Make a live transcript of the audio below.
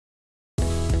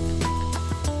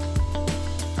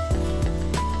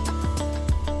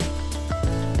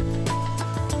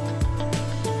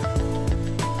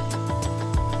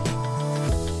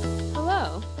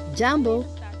Jambo,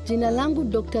 jina langu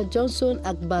Dr. Johnson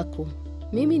Agbaku.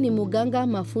 Mimi ni muganga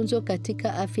mafunzo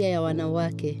katika afya ya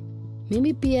wanawake.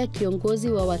 Mimi pia kiongozi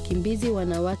wa wakimbizi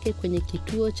wanawake kwenye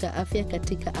kituo cha afya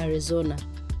katika Arizona.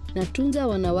 Natunza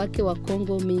wanawake wa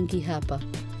Kongo mingi hapa.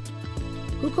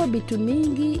 Huko vitu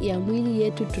mingi ya mwili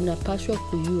yetu tunapaswa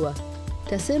kujua.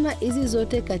 Tasema hizi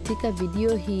zote katika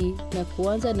video hii na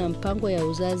kuanza na mpango ya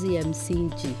uzazi ya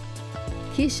msingi.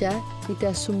 Kisha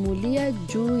nitasumulia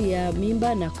juu ya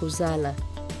mimba na kuzala.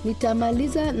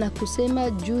 Nitamaliza na kusema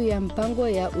juu ya mpango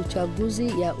ya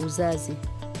uchaguzi ya uzazi.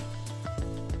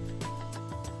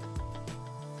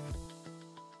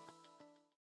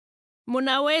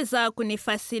 Munaweza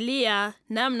kunifasilia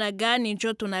namna gani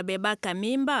njo tunabebaka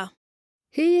mimba?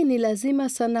 Hii ni lazima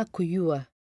sana kujua.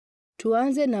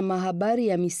 Tuanze na mahabari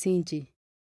ya misingi.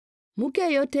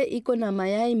 Mke yote iko na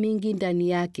mayai mingi ndani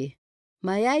yake.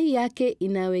 Mayai yake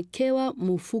inawekewa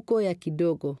mfuko ya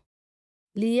kidogo.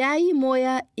 Liyai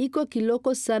moya iko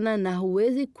kiloko sana na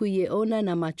huwezi kuiona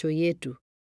na macho yetu.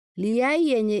 Liyai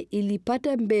yenye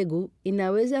ilipata mbegu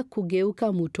inaweza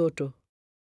kugeuka mtoto.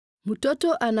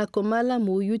 Mtoto anakomala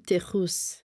mu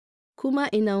uterus.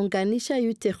 Kuma inaunganisha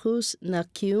uterus na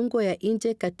kiungo ya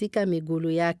nje katika migulu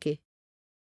yake.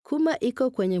 Kuma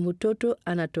iko kwenye mtoto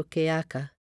anatokeaka.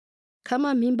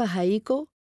 Kama mimba haiko,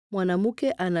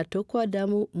 mwanamke anatokwa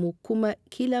damu mukuma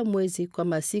kila mwezi kwa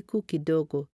masiku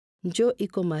kidogo. Njo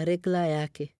iko maregla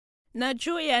yake. Na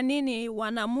juu ya nini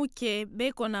wanamke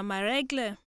beko na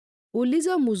maregle?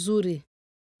 Ulizo mzuri.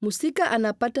 Musika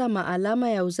anapata maalama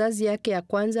ya uzazi yake ya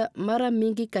kwanza mara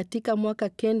mingi katika mwaka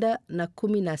 9 na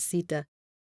 16.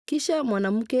 Kisha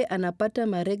mwanamke anapata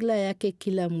maregla yake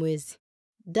kila mwezi.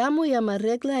 Damu ya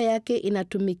maregla yake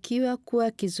inatumikiwa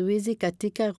kuwa kizuizi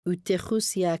katika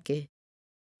uterus yake.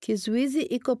 Kizuizi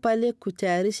iko pale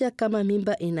kutayarisha kama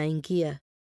mimba inaingia.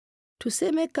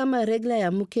 Tuseme kama regla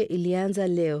ya mke ilianza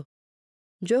leo.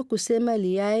 Njo kusema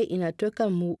liyai inatoka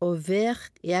mu ovaire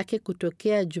yake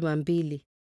kutokea juma 2.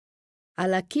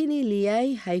 Alakini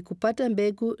liyai haikupata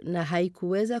mbegu na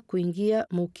haikuweza kuingia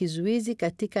mu kizuizi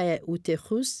katika ya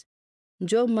uterus.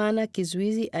 Njo maana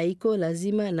kizuizi haiko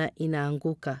lazima na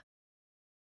inaanguka.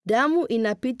 Damu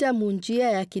inapita munjia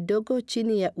ya kidogo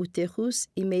chini ya uterus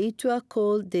imeitwa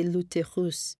col de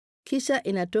l'uterus. Kisha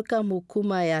inatoka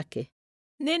mukuma yake.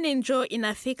 Nini njo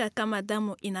inafika kama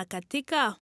damu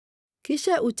inakatika?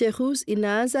 Kisha uterus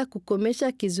inaanza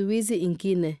kukomesha kizuizi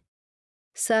ingine.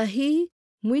 Sahi,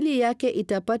 mwili yake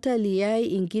itapata liyai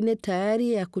ingine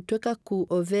tayari ya kutoka ku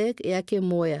ovaire yake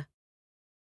moya.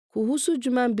 Kuhusu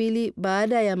juma 2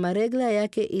 baada ya maregla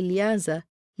yake ilianza,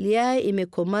 liyai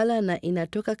imekomala na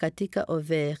inatoka katika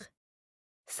ovaire.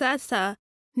 Sasa,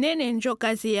 nini njo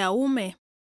kazi ya ume?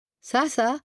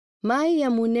 Sasa, mai ya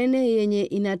munene yenye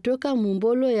inatoka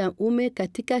mumbolo ya ume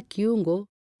katika kiungo,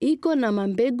 iko na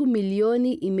mambegu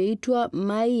milioni imeitwa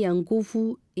mai ya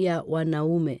nguvu ya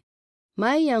wanaume.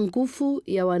 Mai ya nguvu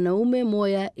ya wanaume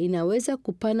moya inaweza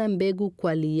kupana mbegu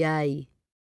kwa liyai.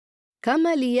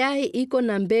 Kama liyai iko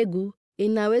na mbegu,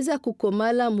 inaweza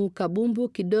kukomala mukabumbu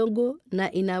kidogo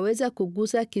na inaweza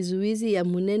kugusa kizuizi ya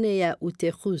munene ya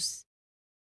uterus.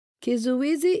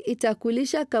 Kizuizi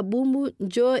itakulisha kabumbu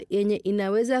njo yenye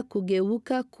inaweza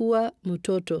kugeuka kuwa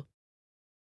mtoto.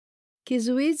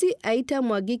 Kizuizi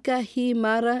haitamwagika hii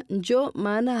mara njo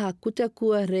maana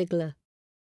hakutakuwa regla.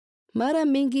 Mara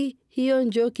mingi hiyo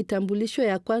njo kitambulisho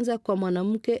ya kwanza kwa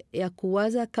mwanamke ya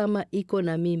kuwaza kama iko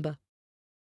na mimba.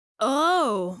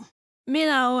 Oh,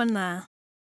 minaona.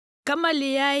 Kama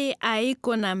liyai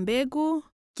haiko na mbegu,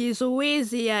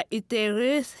 kizuizi ya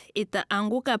uterus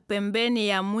itaanguka pembeni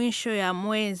ya mwisho ya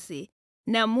mwezi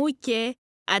na mke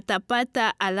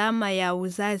atapata alama ya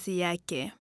uzazi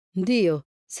yake. Ndiyo,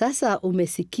 sasa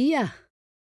umesikia?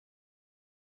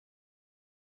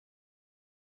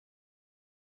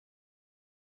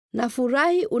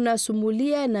 Nafurahi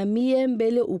unasumulia na mie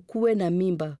mbele ukuwe na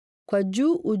mimba. Kwa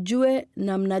juu ujue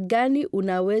namna gani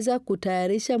unaweza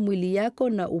kutayarisha mwili yako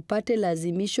na upate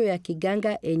lazimisho ya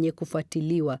kiganga enye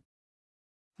kufuatiliwa.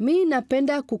 Mi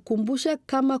napenda kukumbusha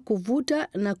kama kuvuta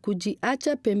na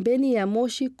kujiacha pembeni ya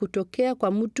moshi kutokea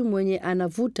kwa mtu mwenye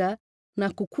anavuta na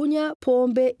kukunya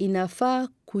pombe inafaa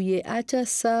kuyeacha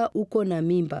saa uko na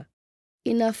mimba.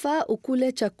 Inafaa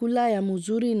ukule chakula ya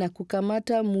mzuri na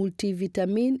kukamata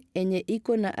multivitamin enye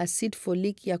iko na acid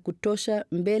folic ya kutosha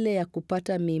mbele ya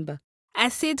kupata mimba.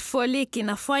 Acid folic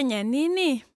inafanya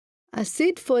nini?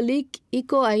 Acid folic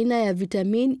iko aina ya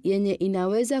vitamin yenye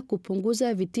inaweza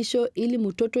kupunguza vitisho ili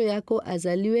mtoto yako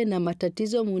azaliwe na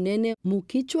matatizo munene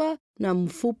mukichwa na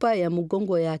mfupa ya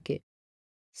mgongo yake.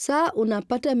 Saa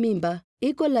unapata mimba,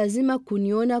 iko lazima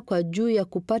kuniona kwa juu ya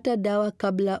kupata dawa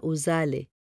kabla uzale.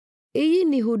 Hii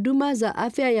ni huduma za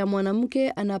afya ya mwanamke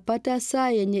anapata saa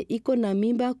yenye iko na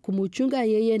mimba kumuchunga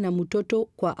yeye na mtoto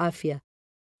kwa afya.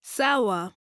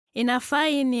 Sawa.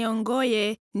 Inafai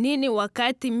niongoye nini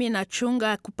wakati mi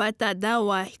nachunga kupata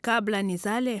dawa kabla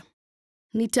nizale?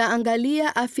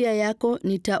 Nitaangalia afya yako,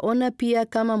 nitaona pia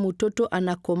kama mtoto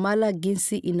anakomala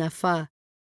jinsi inafaa.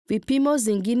 Vipimo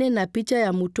zingine na picha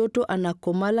ya mtoto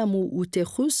anakomala mu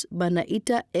uterus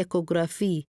banaita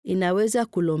ekografi inaweza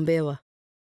kulombewa.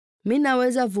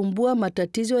 Minaweza vumbua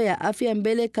matatizo ya afya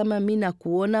mbele kama mina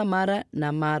kuona mara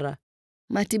na mara.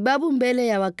 Matibabu mbele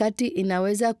ya wakati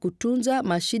inaweza kutunza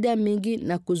mashida mingi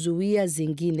na kuzuia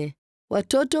zingine.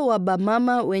 Watoto wa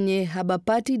bamama wenye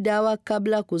habapati dawa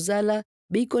kabla kuzala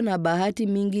biko na bahati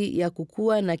mingi ya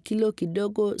kukua na kilo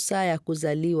kidogo saa ya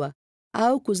kuzaliwa,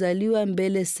 au kuzaliwa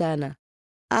mbele sana,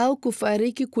 au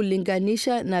kufariki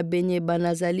kulinganisha na benye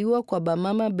banazaliwa kwa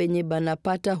bamama benye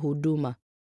banapata huduma.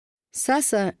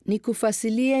 Sasa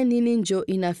nikufasilie nini njo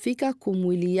inafika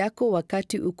kumwili yako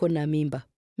wakati uko na mimba.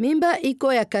 Mimba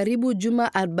iko ya karibu juma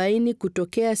 40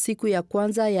 kutokea siku ya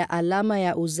kwanza ya alama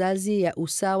ya uzazi ya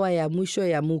usawa ya mwisho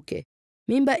ya muke.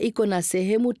 Mimba iko na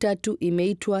sehemu 3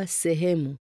 imeitwa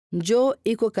sehemu. Njo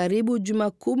iko karibu juma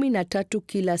 13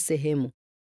 kila sehemu.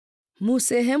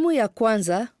 Sehemu ya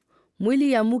kwanza,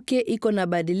 mwili ya muke iko na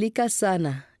badilika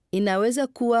sana. Inaweza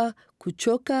kuwa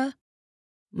kuchoka,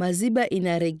 maziba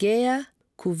inaregea,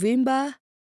 kuvimba,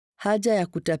 haja ya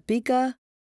kutapika,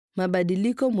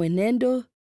 mabadiliko mwenendo,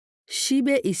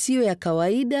 shibe isiyo ya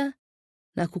kawaida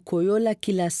na kukoyola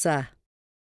kila saa.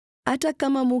 Hata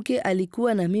kama muke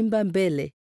alikuwa na mimba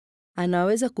mbele,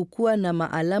 anaweza kukua na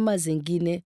maalama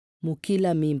zingine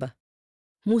mukila mimba.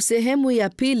 Sehemu ya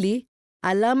pili,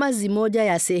 alama zimoja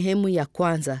ya sehemu ya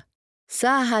kwanza.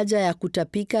 Saa haja ya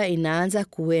kutapika inaanza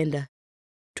kuenda.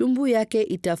 Tumbu yake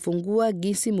itafungua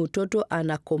gisi mtoto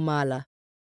anakomala.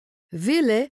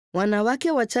 Vile,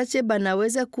 wanawake wachache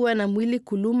banaweza kuwa na mwili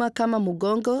kuluma kama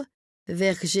mugongo,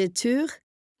 vergeture,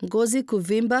 ngozi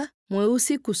kuvimba,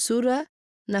 mweusi kusura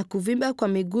na kuvimba kwa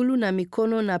migulu na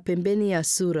mikono na pembeni ya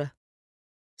sura.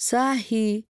 Saa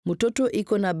hii, mtoto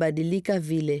iko na badilika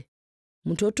vile.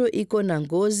 Mtoto iko na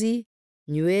ngozi,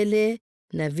 nywele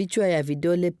na vichwa ya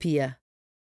vidole pia.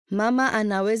 Mama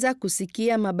anaweza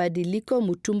kusikia mabadiliko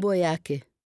mutumbo yake.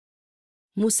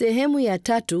 Sehemu ya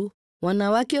 3,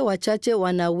 wanawake wachache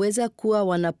wanaweza kuwa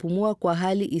wanapumua kwa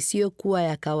hali isiyokuwa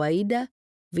ya kawaida,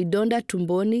 vidonda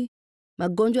tumboni,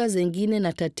 magonjwa zengine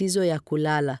na tatizo ya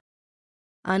kulala.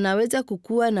 Anaweza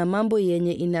kukua na mambo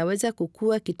yenye inaweza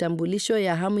kukua kitambulisho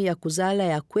ya hamu ya kuzala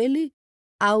ya kweli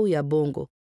au ya bongo.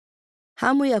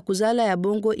 Hamu ya kuzala ya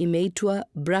bongo imeitwa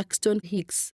Braxton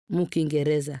Hicks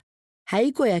Kiingereza.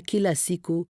 Haiko ya kila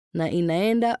siku na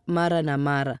inaenda mara na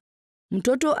mara.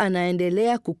 Mtoto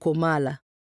anaendelea kukomala.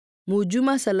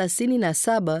 Mujuma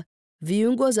 37,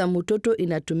 viungo za mtoto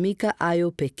inatumika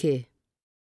ayo pekee.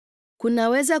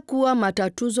 Kunaweza kuwa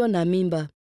matatuzo na mimba.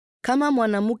 Kama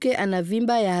mwanamke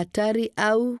anavimba ya hatari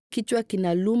au kichwa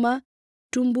kinaluma,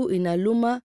 tumbu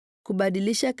inaluma,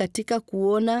 kubadilisha katika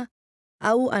kuona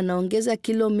au anaongeza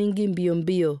kilo mingi mbio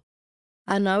mbio.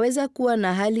 Anaweza kuwa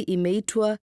na hali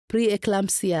imeitwa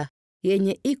preeclampsia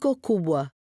yenye iko kubwa.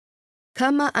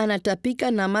 Kama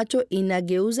anatapika na macho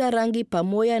inageuza rangi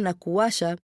pamoja na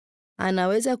kuwasha,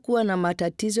 anaweza kuwa na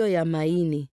matatizo ya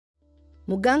maini.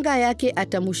 Muganga yake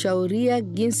atamshauria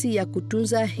jinsi ya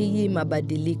kutunza hii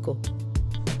mabadiliko.